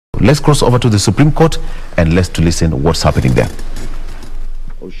Let's cross over to the Supreme Court and let's to listen what's happening there.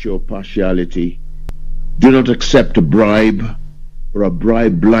 Or show partiality. Do not accept a bribe, for a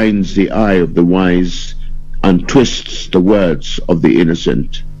bribe blinds the eye of the wise and twists the words of the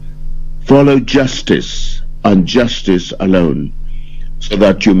innocent. Follow justice and justice alone, so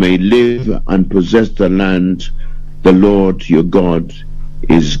that you may live and possess the land the Lord your God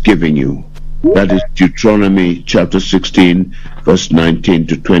is giving you. That is Deuteronomy chapter 16, verse 19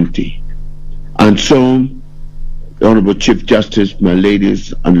 to 20. And so, the Honorable Chief Justice, my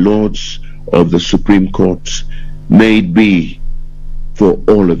ladies and lords of the Supreme Court, may it be for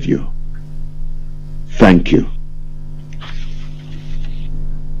all of you. Thank you.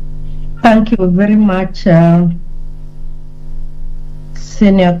 Thank you very much,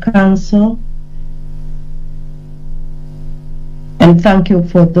 Senior Counsel. And thank you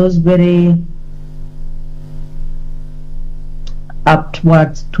for those very apt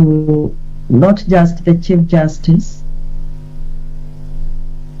words to not just the Chief Justice,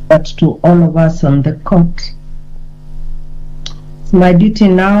 but to all of us on the court. It's my duty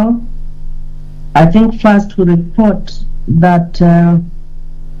now, I think, first to report that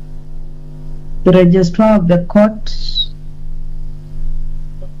the Registrar of the Court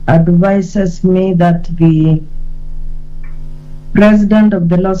advises me that the President of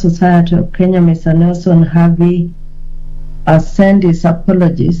the Law Society of Kenya, Mr. Nelson Harvey, has sent his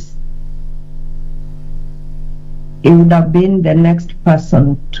apologies. He would have been the next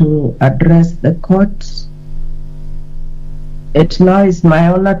person to address the court. It now is my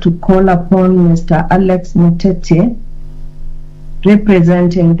honor to call upon Mr. Alex Mutete,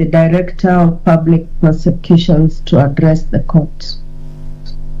 representing the Director of Public Prosecutions, to address the court.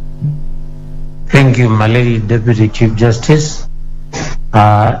 Thank you, my Lady Deputy Chief Justice.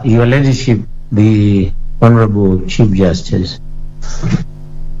 Your Ladyship, the Honorable Chief Justice,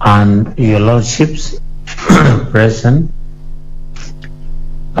 and your Lordships present,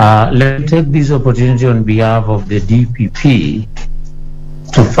 let me take this opportunity on behalf of the DPP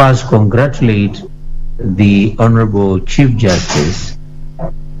to first congratulate the Honorable Chief Justice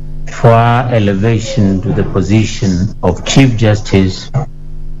for our elevation to the position of Chief Justice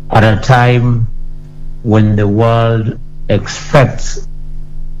at a time when the world expects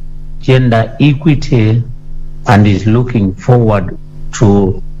gender equity and is looking forward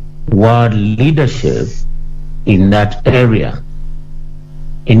to world leadership in that area.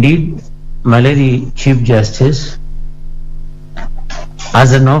 Indeed, my Lady Chief Justice,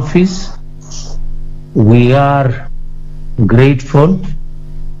 as an office, we are grateful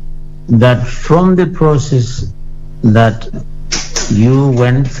that from the process that you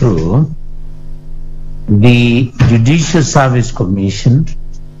went through, the Judicial Service Commission,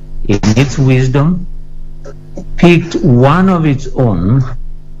 in its wisdom, picked one of its own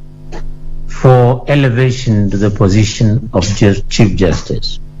for elevation to the position of Chief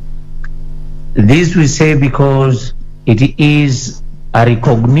Justice. This we say because it is a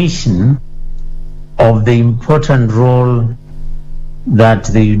recognition of the important role that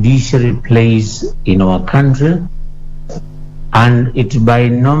the judiciary plays in our country, and it by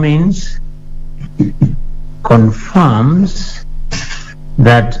no means confirms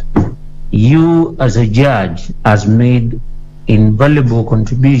that you as a judge has made invaluable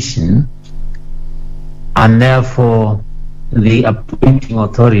contribution, and therefore the appointing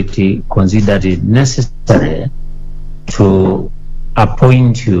authority considered it necessary to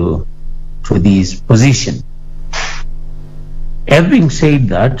appoint you to this position. Having said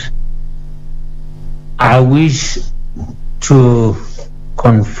that, I wish to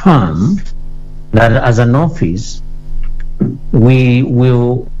confirm that as an office, we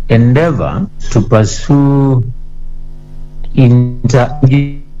will endeavor to pursue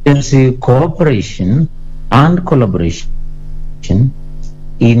interagency cooperation and collaboration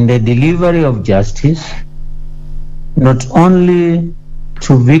in the delivery of justice, not only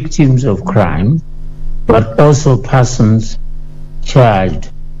to victims of crime, but also persons charged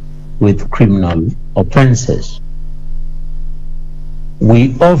with criminal offenses.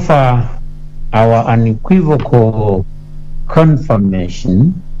 We offer our unequivocal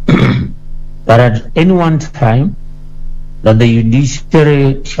confirmation that at any one time that the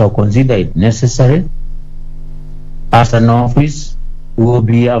judiciary shall consider it necessary, as an office, we will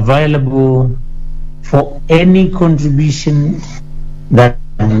be available for any contribution that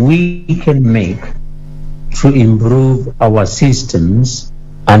we can make to improve our systems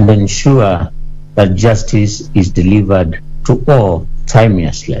and ensure that justice is delivered to all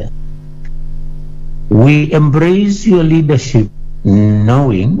timelessly. We embrace your leadership,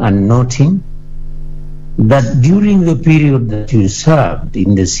 knowing and noting that during the period that you served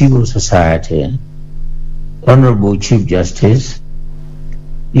in the civil society, Honorable Chief Justice,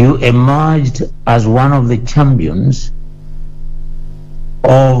 you emerged as one of the champions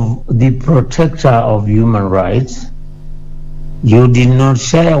of the protector of human rights. You did not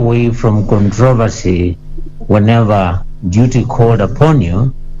shy away from controversy whenever duty called upon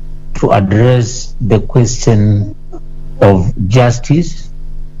you to address the question of justice,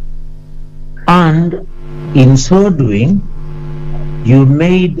 and in so doing, you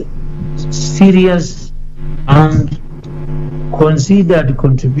made serious and considered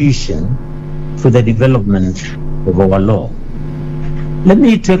contribution to the development of our law. Let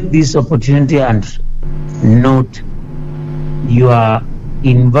me take this opportunity and note your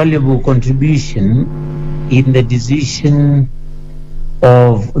invaluable contribution in the decision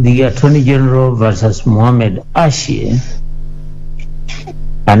of the Attorney General versus Mohamed Ashie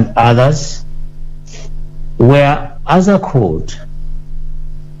and others, where as a court,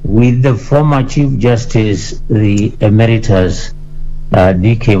 with the former Chief Justice, the Emeritus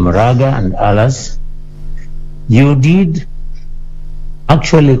D.K. Moraga and others, you did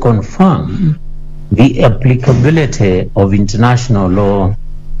actually confirm the applicability of international law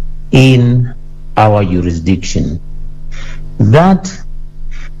in our jurisdiction. That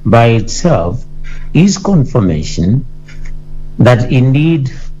by itself is confirmation that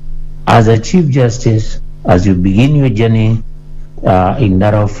indeed, as a Chief Justice, as you begin your journey in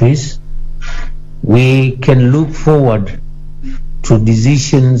that office, we can look forward to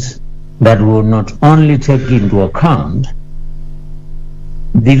decisions that will not only take into account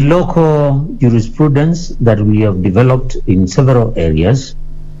the local jurisprudence that we have developed in several areas,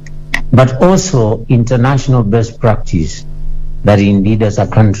 but also international best practice that indeed as a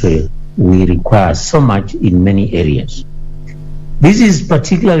country we require so much in many areas. This is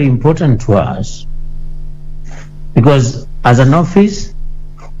particularly important to us because as an office,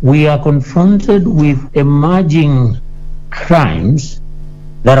 we are confronted with emerging crimes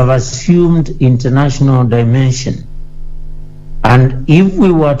that have assumed international dimension. And if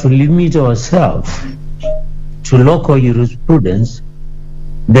we were to limit ourselves to local jurisprudence,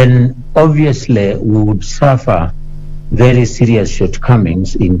 then obviously we would suffer very serious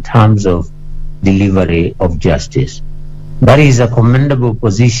shortcomings in terms of delivery of justice. That is a commendable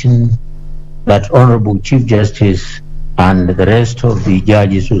position that Honorable Chief Justice and the rest of the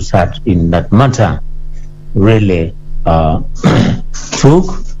judges who sat in that matter really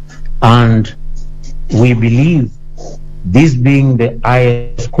took, and we believe this being the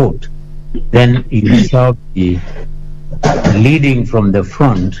highest court, then you shall be leading from the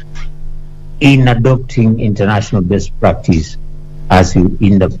front in adopting international best practice as you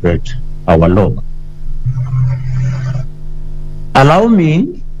interpret our law. Allow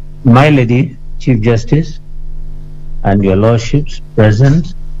me, my Lady Chief Justice, and your lordships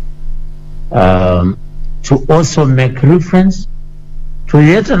present, to also make reference to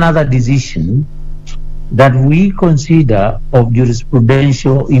yet another decision that we consider of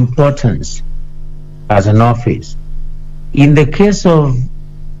jurisprudential importance as an office. In the case of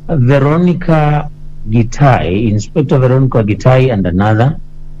Veronica Gitai, Inspector Veronica Gitai and another,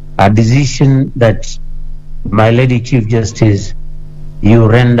 a decision that my Lady Chief Justice, you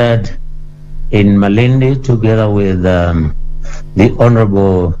rendered in Malindi together with the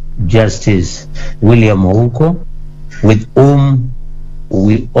Honorable Justice William Ouko, with whom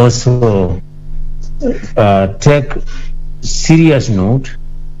we also take serious note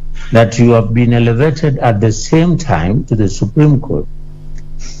that you have been elevated at the same time to the Supreme Court.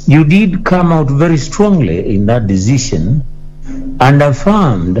 You did come out very strongly in that decision and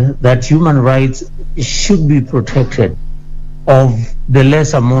affirmed that human rights should be protected of the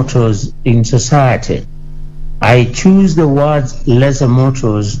lesser mortals in society. I choose the words lesser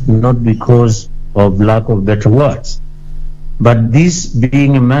mortals not because of lack of better words, but this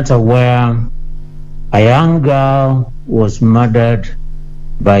being a matter where a young girl was murdered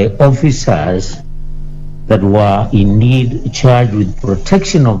by officers that were indeed charged with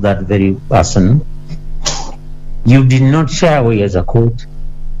protection of that very person, you did not shy away as a court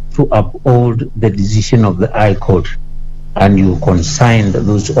to uphold the decision of the High Court, and you consigned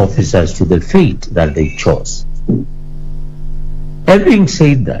those officers to the fate that they chose. Having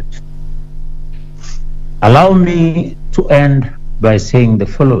said that, allow me to end by saying the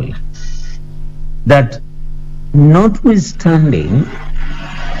following, that notwithstanding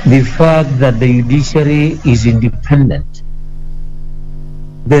the fact that the judiciary is independent,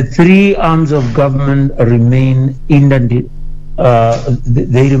 the three arms of government remain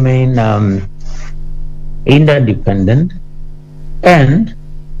interdependent, and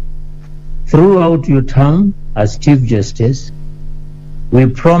throughout your term as Chief Justice, we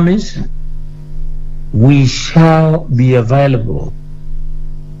promise we shall be available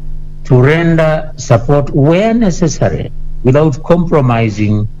to render support where necessary without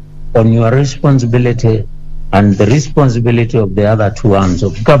compromising on your responsibility and the responsibility of the other two arms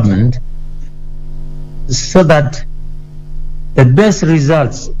of government, so that the best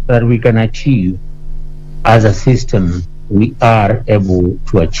results that we can achieve as a system, we are able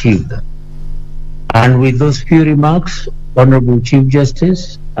to achieve them. And with those few remarks, Honorable Chief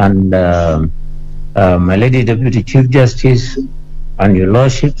Justice and my Lady Deputy Chief Justice and your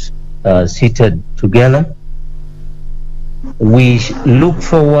Lordships seated together, we look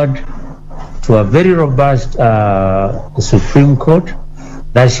forward to a very robust Supreme Court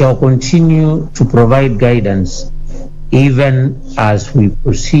that shall continue to provide guidance even as we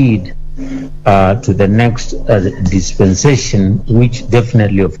proceed to the next dispensation, which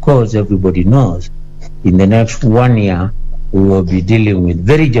definitely, of course, everybody knows, in the next 1 year, we will be dealing with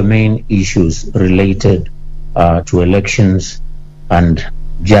very germane issues related to elections, and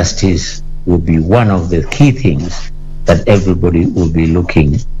justice will be one of the key things that everybody will be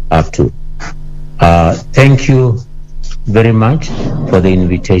looking up to. Thank you very much for the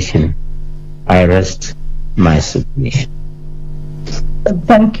invitation. I rest my submission.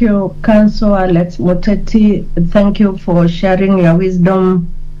 Thank you, Councillor Alex Muteti. Thank you for sharing your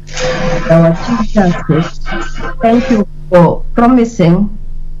wisdom, our Chief Justice. Thank you for promising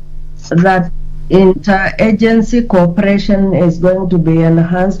that interagency cooperation is going to be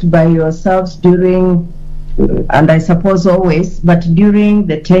enhanced by yourselves during, and I suppose always, but during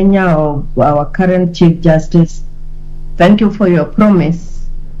the tenure of our current Chief Justice. Thank you for your promise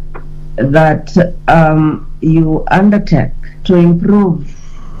that you undertake to improve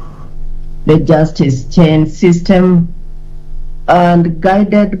the justice chain system, and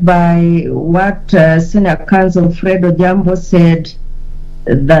guided by what Senior Counsel Fred Ojambo said,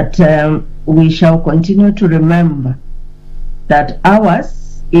 that we shall continue to remember that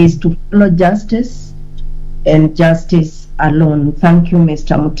ours is to follow justice and justice alone. Thank you,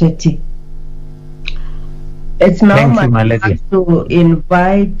 Mr. Muteti. It's now my turn to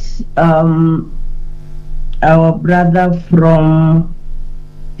invite our brother from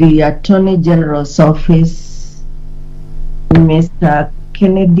the Attorney General's office, Mr.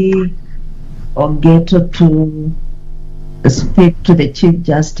 Kennedy Ogeto, to speak to the Chief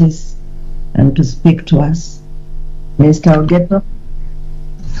Justice and to speak to us. Mr. Ogeto.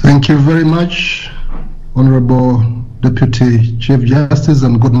 Thank you very much, Honorable Deputy Chief Justice,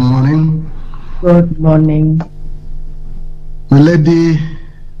 and good morning. Good morning. My Lady,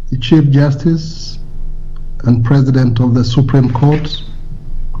 the Chief Justice and President of the Supreme Court,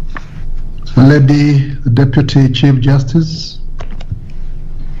 my Lady, the Deputy Chief Justice,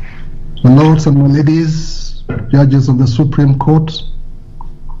 my Lords and my Ladies, Judges of the Supreme Court,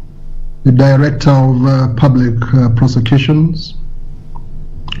 the Director of Public Prosecutions,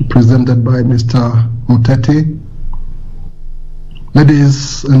 presented by Mr. Muteti,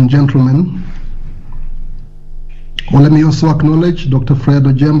 ladies and gentlemen. Well, let me also acknowledge Dr. Fred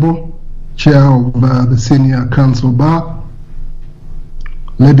Ojambo, Chair of the Senior Counsel Bar.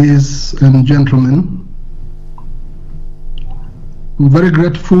 Ladies and gentlemen, I'm very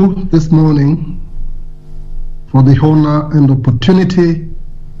grateful this morning for the honor and opportunity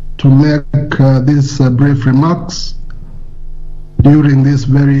to make these brief remarks during this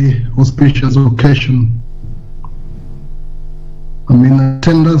very auspicious occasion. I'm in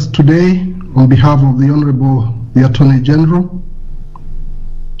attendance today on behalf of the Honorable the Attorney General.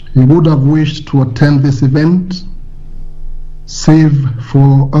 He would have wished to attend this event, save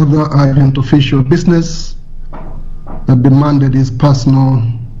for other urgent official business that demanded his personal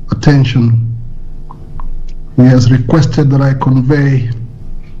attention. He has requested that I convey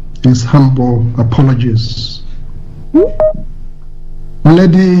his humble apologies. My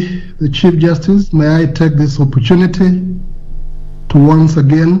Lady, the Chief Justice, may I take this opportunity to once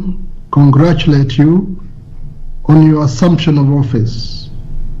again congratulate you on your assumption of office.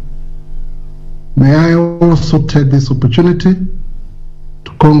 May I also take this opportunity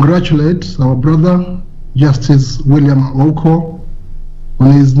to congratulate our brother, Justice William Oko,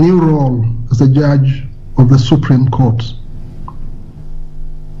 on his new role as a judge of the Supreme Court.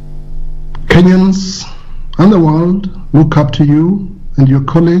 Kenyans and the world look up to you and your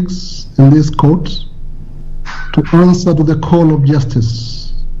colleagues in this court to answer to the call of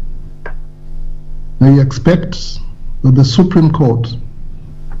justice. They expect that the Supreme Court,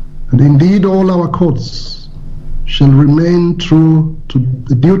 and indeed all our courts, shall remain true to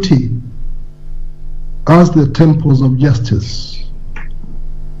the duty as the temples of justice.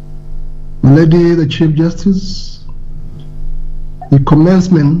 My Lady, the Chief Justice, the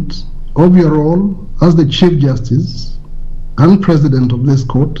commencement of your role as the Chief Justice and President of this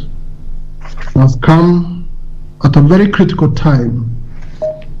court has come at a very critical time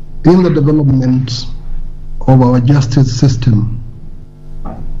in the development of our justice system.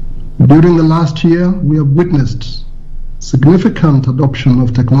 During the last year, we have witnessed significant adoption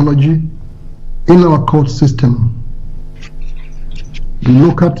of technology in our court system. We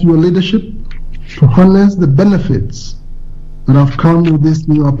look at your leadership to harness the benefits that have come with this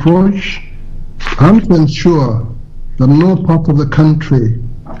new approach and to ensure that no part of the country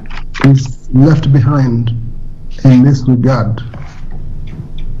is left behind in this regard.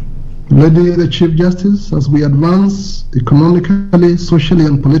 Lady the Chief Justice, as we advance economically, socially,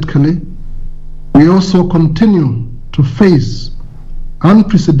 and politically, we also continue to face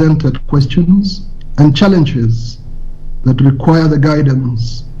unprecedented questions and challenges that require the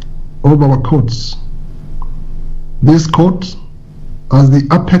guidance of our courts. This court, as the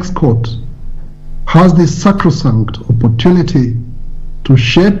apex court, has the sacrosanct opportunity to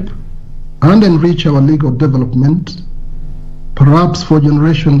shape and enrich our legal development, perhaps for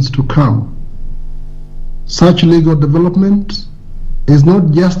generations to come. Such legal development is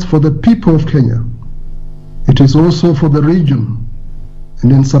not just for the people of Kenya, it is also for the region,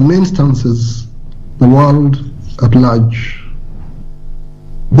 and in some instances, the world at large.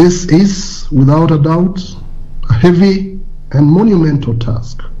 This is, without a doubt, a heavy and monumental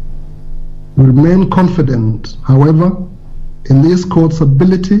task. We remain confident, however, in this court's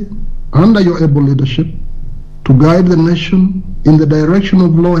ability, under your able leadership, to guide the nation in the direction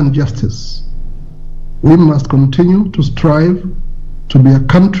of law and justice. We must continue to strive to be a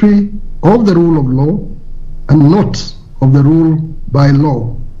country of the rule of law and not of the rule by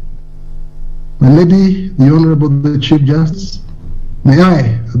law. My Lady, the Honorable the Chief Justice, may I,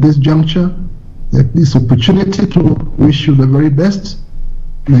 at this juncture, take this opportunity to wish you the very best.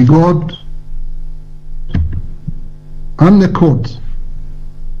 May God and the court,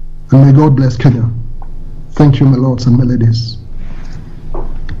 and may God bless Kenya. Thank you, my lords and my ladies.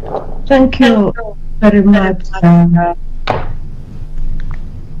 Thank you very much,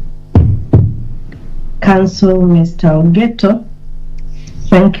 Council Mr. Ogeto.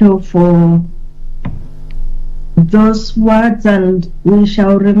 Thank you for those words, and we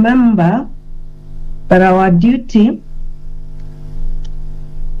shall remember that our duty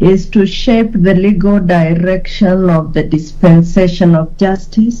is to shape the legal direction of the dispensation of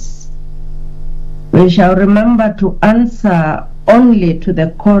justice. We shall remember to answer only to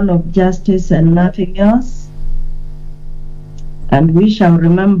the call of justice and nothing else. And we shall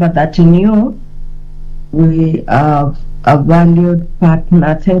remember that in you, we are a valued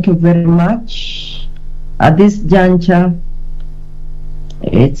partner. Thank you very much. At this juncture,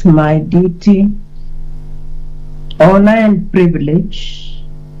 it's my duty, honor, and privilege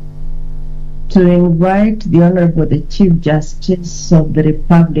to invite the Honorable the Chief Justice of the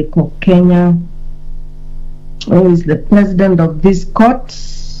Republic of Kenya, who is the President of this court,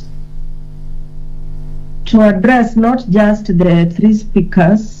 to address not just the three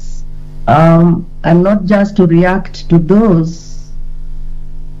speakers, and not just to react to those,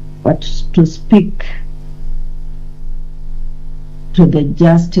 but to speak to the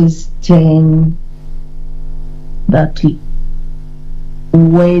justice chain that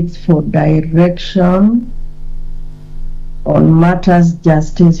waits for direction on matters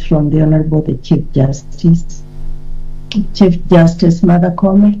justice from the Honorable the Chief Justice. Chief Justice Mother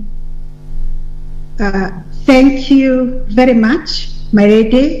Koome. Thank you very much, my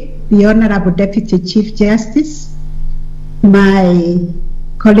lady, the Honorable Deputy Chief Justice, my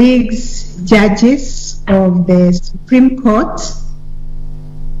colleagues, judges of the Supreme Court,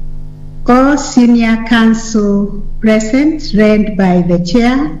 all senior counsel present, led by the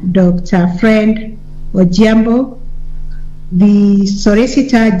chair, Dr. Fred Ojiambo, the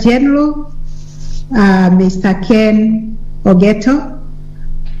Solicitor General, Mr. Ken Ogeto,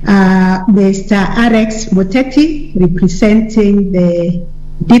 Mr. Alex Moteti, representing the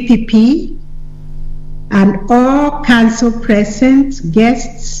DPP, and all council present,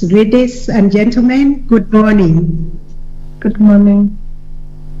 guests, ladies and gentlemen, good morning. Good morning.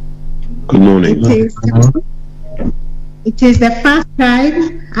 Good morning. It is the first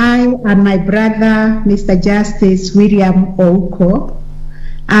time I and my brother, Mr. Justice William Ouko,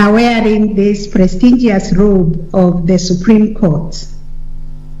 are wearing this prestigious robe of the Supreme Court.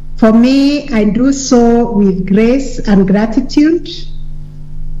 For me, I do so with grace and gratitude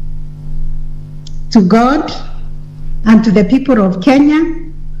to God and to the people of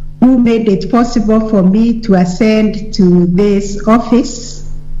Kenya who made it possible for me to ascend to this office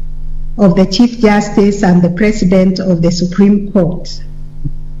of the Chief Justice and the President of the Supreme Court.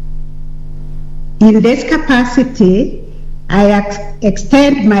 In this capacity, I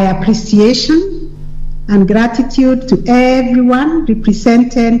extend my appreciation and gratitude to everyone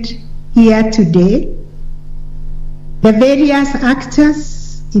represented here today, the various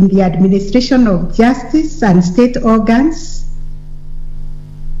actors in the administration of justice and state organs,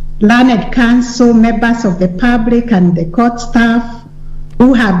 learned counsel, members of the public and the court staff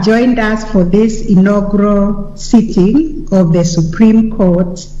who have joined us for this inaugural sitting of the Supreme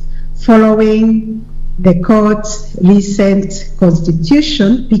Court following the court's recent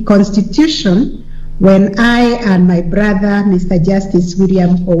reconstitution when I and my brother, Mr. Justice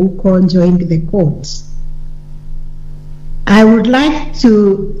William Ouko, joined the court. I would like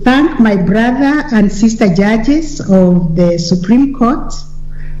to thank my brother and sister judges of the Supreme Court,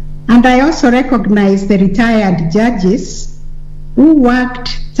 and I also recognize the retired judges who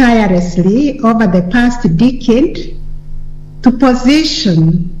worked tirelessly over the past decade to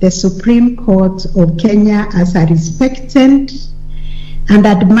position the Supreme Court of Kenya as a respected and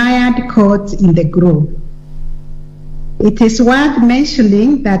admired court in the globe. It is worth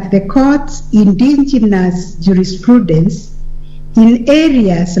mentioning that the court's indigenous jurisprudence in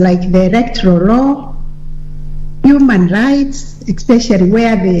areas like the electoral law, human rights, especially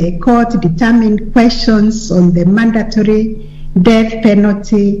where the court determined questions on the mandatory death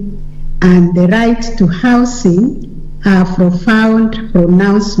penalty and the right to housing, are profound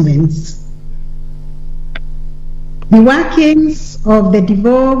pronouncements. The workings of the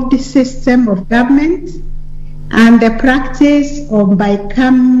devolved system of government and the practice of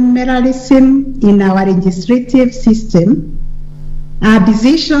bicameralism in our legislative system are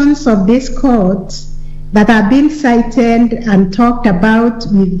decisions of this court that are being cited and talked about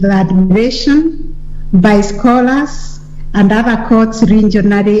with admiration by scholars and other courts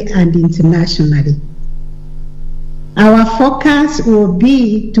regionally and internationally. Our focus will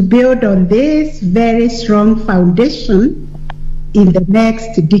be to build on this very strong foundation in the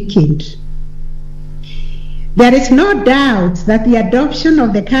next decade. There is no doubt that the adoption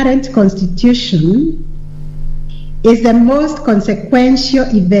of the current constitution is the most consequential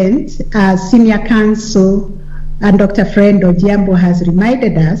event, as Senior Counsel and Dr. Fred Ojiambo has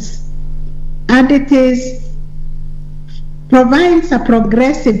reminded us, and it provides a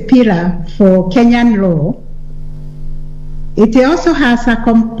progressive pillar for Kenyan law. It also has a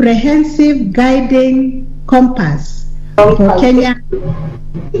comprehensive guiding compass for Kenya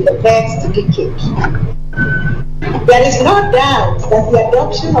in the next decade. There is no doubt that the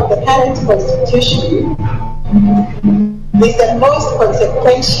adoption of the current constitution is the most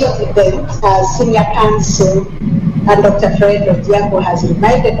consequential event, as Senior Counsel and Dr. Fred Ojiambo has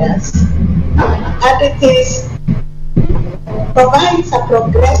reminded us, and it provides a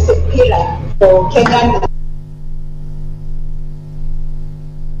progressive pillar for Kenyan.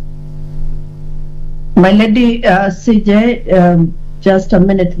 My lady CJ, just a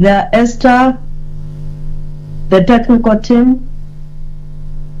minute there. Esther, the technical team.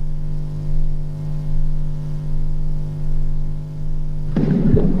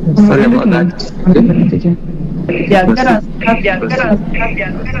 Sorry about that. Yeah, get us.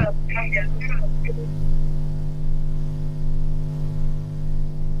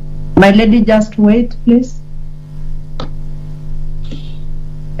 My lady, just wait, please.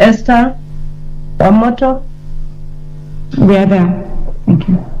 Esther, Wamoto. We are there. Thank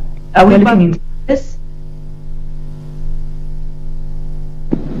you. Are we looking into this?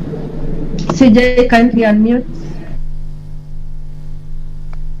 CJ, kindly unmute.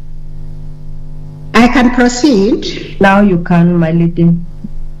 I can proceed. Now you can, my lady.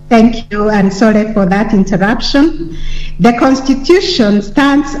 Thank you, and sorry for that interruption. The Constitution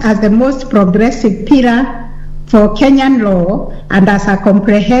stands as the most progressive pillar for Kenyan law and as a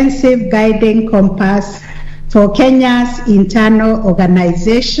comprehensive guiding compass for Kenya's internal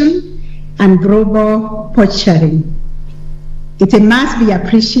organization and global posturing. It must be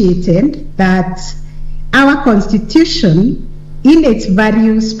appreciated that our Constitution, in its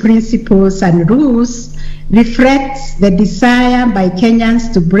values, principles, and rules, reflects the desire by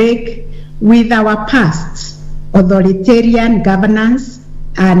Kenyans to break with our past authoritarian governance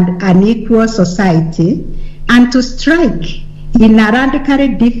and unequal society, and to strike in a radically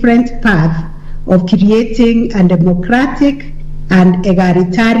different path of creating a democratic and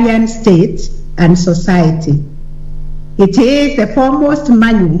egalitarian state and society. It is the foremost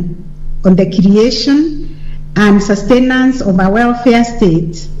manual on the creation and sustenance of a welfare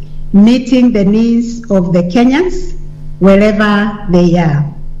state, meeting the needs of the Kenyans wherever they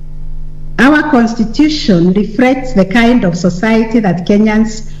are. Our Constitution reflects the kind of society that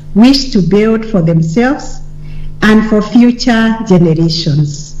Kenyans wish to build for themselves and for future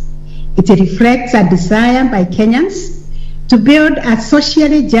generations. It reflects a desire by Kenyans to build a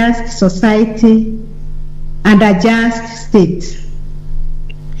socially just society and a just state.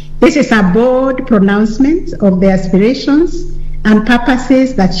 This is a bold pronouncement of the aspirations and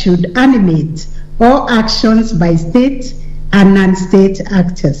purposes that should animate all actions by state and non-state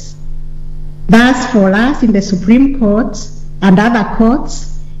actors. Thus, for us in the Supreme Court and other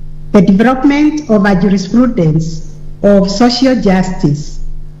courts, the development of a jurisprudence of social justice,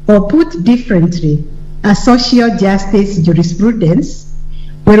 or put differently, a social justice jurisprudence,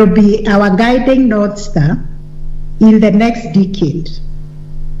 will be our guiding North Star in the next decade.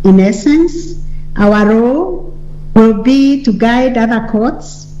 In essence, our role will be to guide other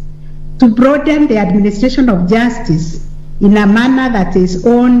courts to broaden the administration of justice in a manner that is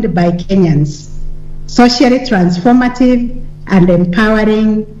owned by Kenyans, socially transformative and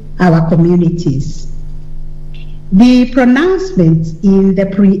empowering our communities. The pronouncement in the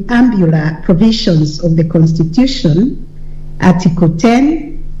preambular provisions of the Constitution, Article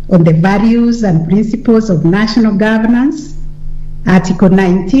 10 on the values and principles of national governance, Article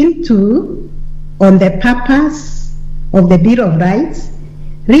 19.2 on the purpose of the Bill of Rights,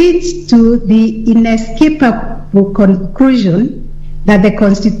 leads to the inescapable conclusion that the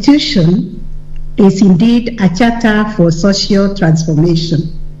Constitution is indeed a charter for social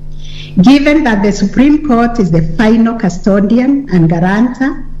transformation. Given that the Supreme Court is the final custodian and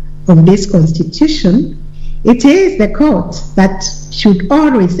guarantor of this Constitution, it is the court that should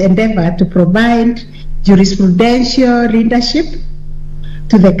always endeavor to provide jurisprudential leadership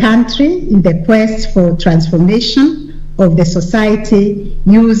to the country in the quest for transformation of the society,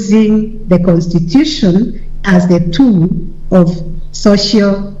 using the Constitution as the tool of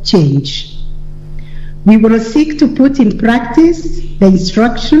social change. We will seek to put in practice the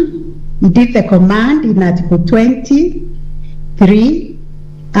instruction, indeed the command in Article 23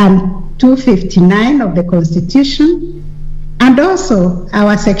 and 259 of the Constitution, and also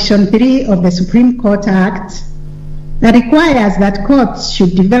our Section 3 of the Supreme Court Act, that requires that courts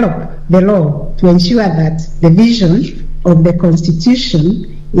should develop the law to ensure that the vision of the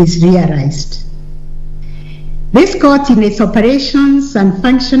Constitution is realized. This court, in its operations and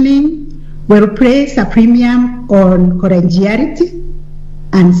functioning, will place a premium on collegiality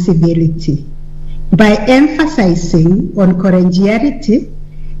and civility. By emphasizing on collegiality,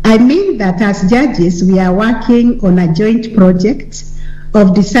 I mean that as judges, we are working on a joint project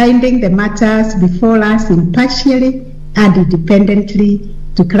of deciding the matters before us impartially and independently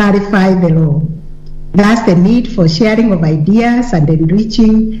to clarify the law. Thus, the need for sharing of ideas and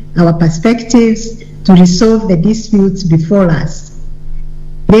enriching our perspectives to resolve the disputes before us.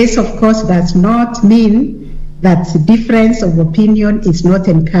 This, of course, does not mean that difference of opinion is not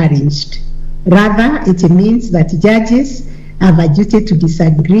encouraged. Rather, it means that judges have a duty to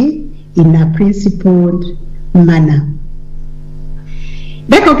disagree in a principled manner.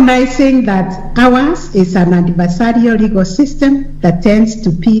 Recognizing that ours is an adversarial legal system that tends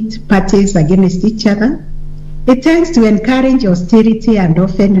to pit parties against each other, it tends to encourage hostility and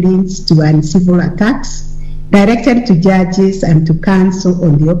often leads to uncivil attacks directed to judges and to counsel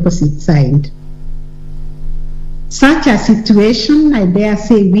on the opposite side. Such a situation, I dare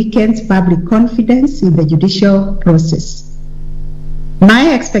say, weakens public confidence in the judicial process.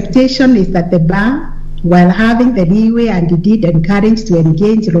 My expectation is that the bar, while having the leeway and indeed encouraged to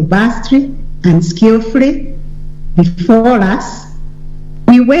engage robustly and skillfully before us,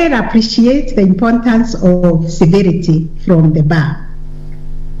 we will appreciate the importance of civility from the bar.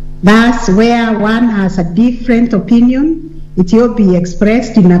 Thus, where one has a different opinion, it will be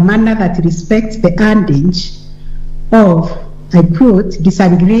expressed in a manner that respects the adage of, I quote,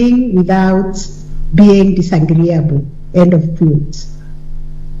 disagreeing without being disagreeable, end of quote.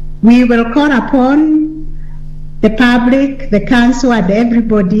 We will call upon the public, the council, and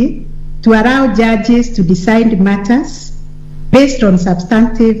everybody to allow judges to decide matters based on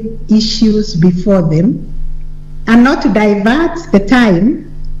substantive issues before them, and not to divert the time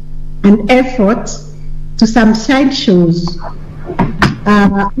and effort to some sideshows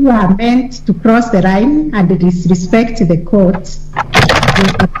who are meant to cross the line and disrespect the court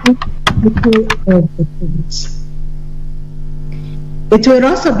of the court. It will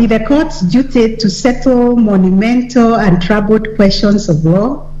also be the court's duty to settle monumental and troubled questions of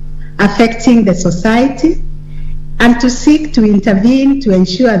law affecting the society, and to seek to intervene to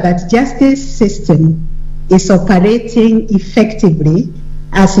ensure that justice system is operating effectively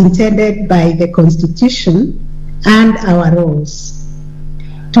as intended by the Constitution and our laws.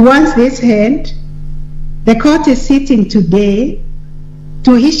 Towards this end, the court is sitting today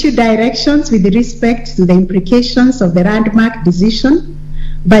to issue directions with respect to the implications of the landmark decision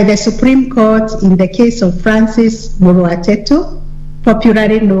by the Supreme Court in the case of Francis Muruateto,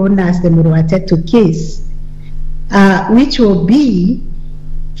 popularly known as the Muruateto case, which will be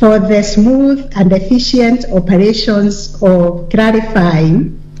for the smooth and efficient operations of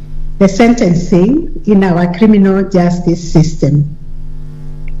clarifying the sentencing in our criminal justice system.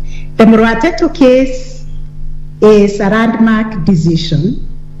 The Muruateto case is a landmark decision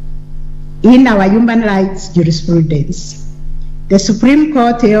in our human rights jurisprudence. The Supreme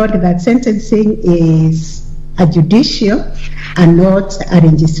Court held that sentencing is a judicial and not a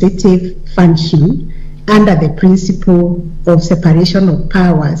legislative function under the principle of separation of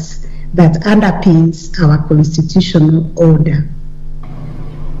powers that underpins our constitutional order.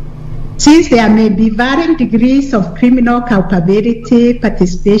 Since there may be varying degrees of criminal culpability,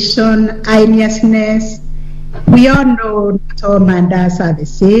 participation, heinousness, we all know not all murders are the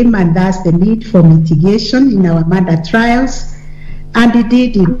same, and thus the need for mitigation in our murder trials, and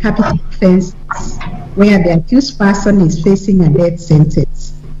indeed in capital offences where the accused person is facing a death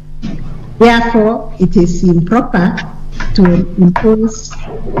sentence. Therefore, it is improper to impose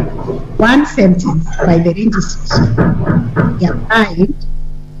one sentence by the legislature applied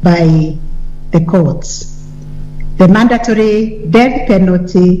by the courts. The mandatory death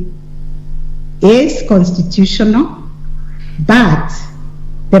penalty is constitutional, but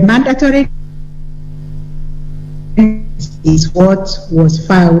the mandatory is what was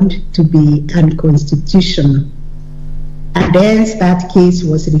found to be unconstitutional, and hence that case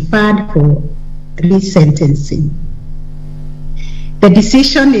was referred for resentencing. The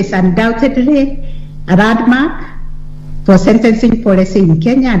decision is undoubtedly a landmark for sentencing policy in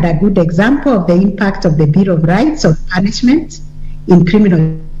Kenya and a good example of the impact of the Bill of Rights of punishment in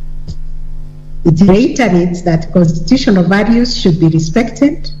criminal. It reiterates that constitutional values should be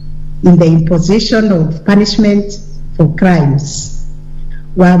respected in the imposition of punishment for crimes.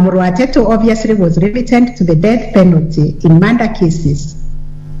 While Muruateto obviously was limited to the death penalty in murder cases,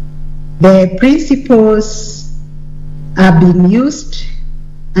 the principles have been used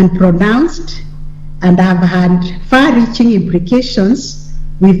and pronounced and have had far-reaching implications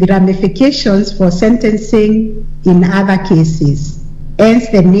with ramifications for sentencing in other cases. Hence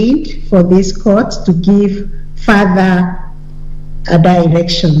the need for this court to give further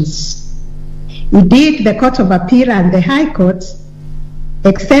directions. Indeed, the Court of Appeal and the High Court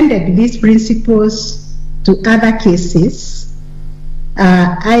extended these principles to other cases,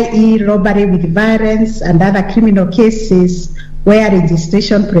 i.e. robbery with violence and other criminal cases where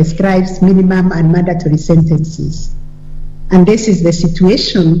legislation prescribes minimum and mandatory sentences. And this is the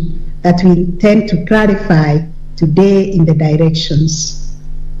situation that we intend to clarify today in the directions.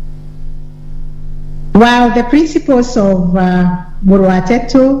 While the principles of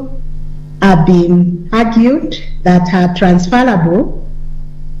Muruateto have been argued that are transferable,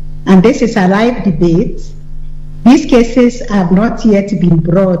 and this is a live debate, these cases have not yet been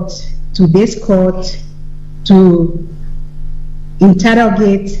brought to this court to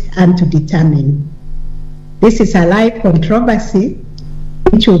interrogate and to determine. This is a live controversy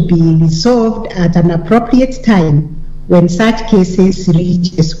which will be resolved at an appropriate time when such cases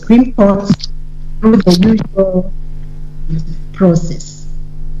reach the Supreme Court through the usual process.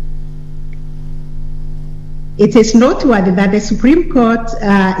 It is noteworthy that the Supreme Court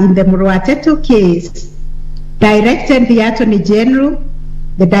in the Muruateto case directed the Attorney General,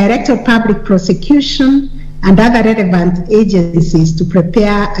 the Director of Public Prosecution, and other relevant agencies to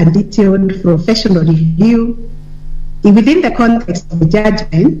prepare a detailed professional review within the context of the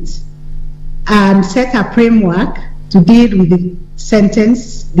judgment and set a framework to deal with the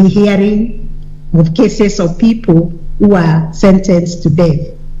sentence, the hearing of cases of people who are sentenced to death.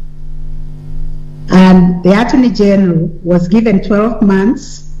 And the Attorney General was given 12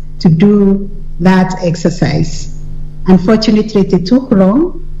 months to do that exercise. Unfortunately, it took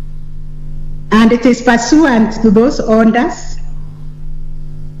long, and it is pursuant to those orders.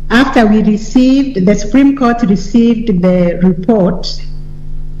 After we received, the Supreme Court received the report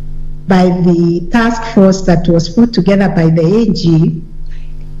by the task force that was put together by the AG,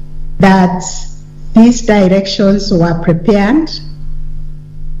 that these directions were prepared.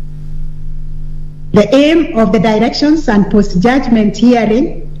 The aim of the directions and post-judgment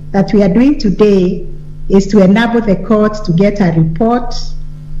hearing that we are doing today is to enable the court to get a report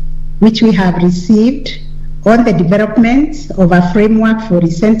which we have received on the development of a framework for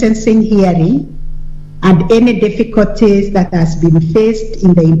resentencing hearing and any difficulties that has been faced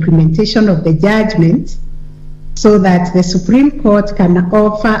in the implementation of the judgment, so that the Supreme Court can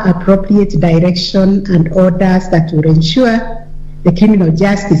offer appropriate direction and orders that will ensure the criminal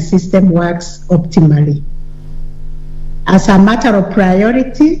justice system works optimally. As a matter of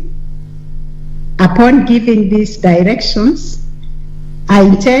priority, upon giving these directions, I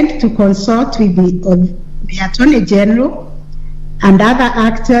intend to consult with the Attorney General and other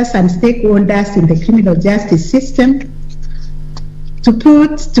actors and stakeholders in the criminal justice system to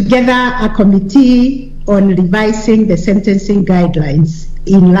put together a committee on revising the sentencing guidelines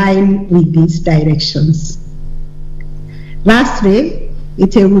in line with these directions. Lastly,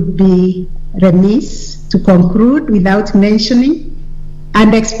 it would be remiss to conclude without mentioning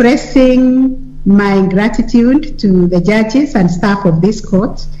and expressing my gratitude to the judges and staff of this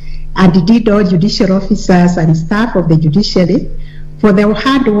court, and indeed all judicial officers and staff of the judiciary for the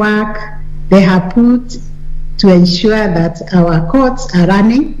hard work they have put to ensure that our courts are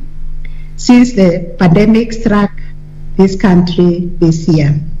running since the pandemic struck this country this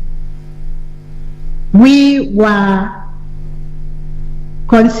year. We were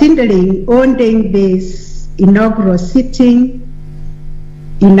considering holding this inaugural sitting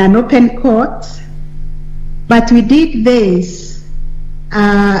in an open court, but we did this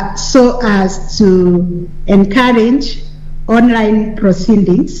so as to encourage online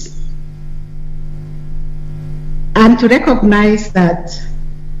proceedings and to recognize that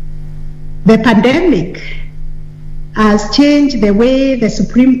the pandemic has changed the way the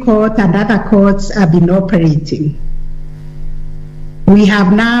Supreme Court and other courts have been operating. We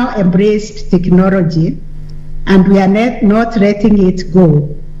have now embraced technology, and we are not letting it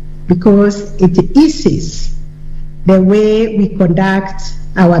go because it eases the way we conduct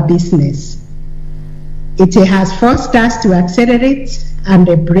our business. It has forced us to accelerate and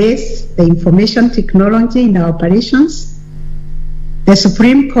embrace the information technology in our operations. The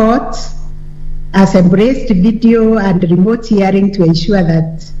Supreme Court has embraced video and remote hearing to ensure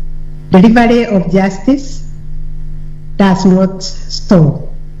that delivery of justice does not stop.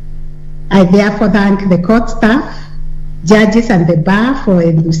 I therefore thank the court staff, judges and the bar for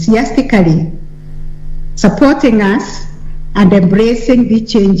enthusiastically supporting us and embracing the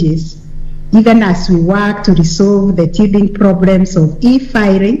changes, even as we work to resolve the teething problems of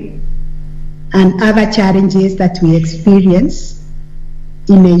e-filing and other challenges that we experience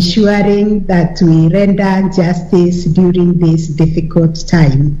in ensuring that we render justice during this difficult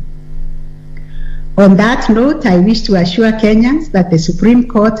time. On that note, I wish to assure Kenyans that the Supreme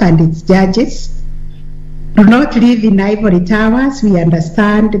Court and its judges do not live in ivory towers. We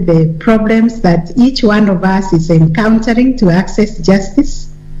understand the problems that each one of us is encountering to access justice,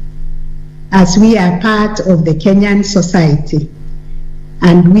 as we are part of the Kenyan society.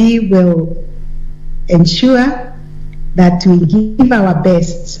 And we will ensure that we give our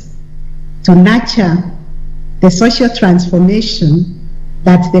best to nurture the social transformation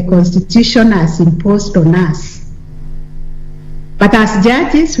that the Constitution has imposed on us. But as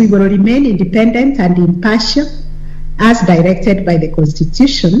judges, we will remain independent and impartial as directed by the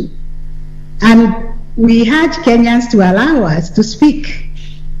Constitution, and we urge Kenyans to allow us to speak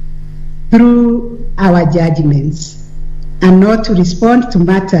through our judgments and not to respond to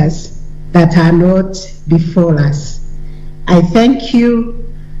matters that are not before us. I thank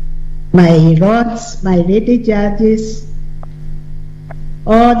you, my lords, my lady judges,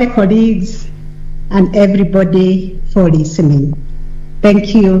 all the colleagues and everybody for listening.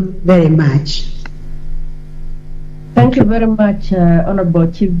 Thank you very much. Thank you very much,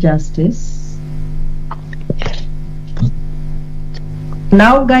 Honorable Chief Justice.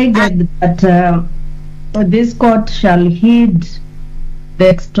 Now guided that this court shall heed the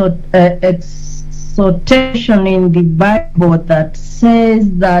exhortation in the Bible that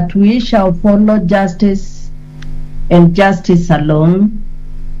says that we shall follow justice and justice alone.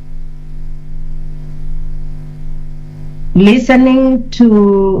 Listening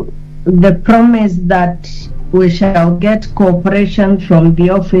to the promise that we shall get cooperation from the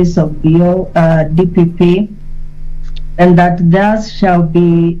office of the DPP, and that there shall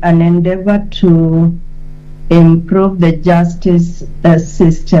be an endeavor to improve the justice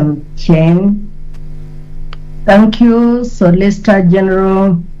system chain. Thank you, Solicitor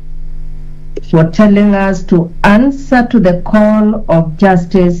General, for telling us to answer to the call of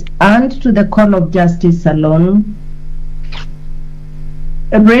justice and to the call of justice alone.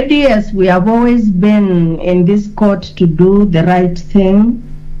 Ready as we have always been in this court to do the right thing,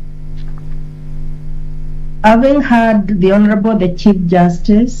 having heard the Honorable the Chief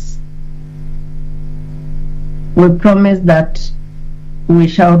Justice, we promise that we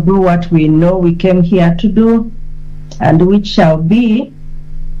shall do what we know we came here to do, and which shall be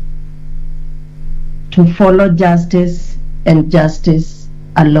to follow justice and justice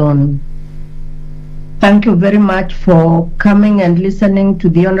alone. Thank you very much for coming and listening to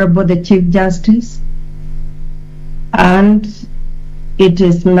the Honorable the Chief Justice. And it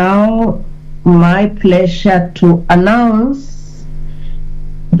is now my pleasure to announce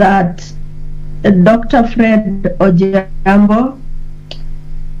that Dr. Fred Ojiambo,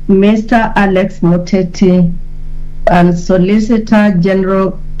 Mr. Alex Moteti, and Solicitor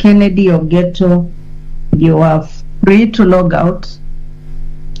General Kennedy Ogeto, you are free to log out,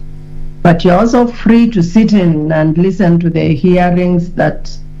 but you're also free to sit in and listen to the hearings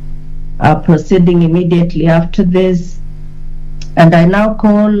that are proceeding immediately after this. And I now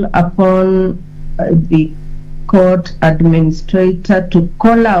call upon the court administrator to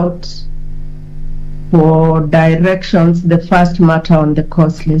call out for directions the first matter on the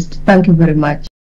course list. Thank you very much.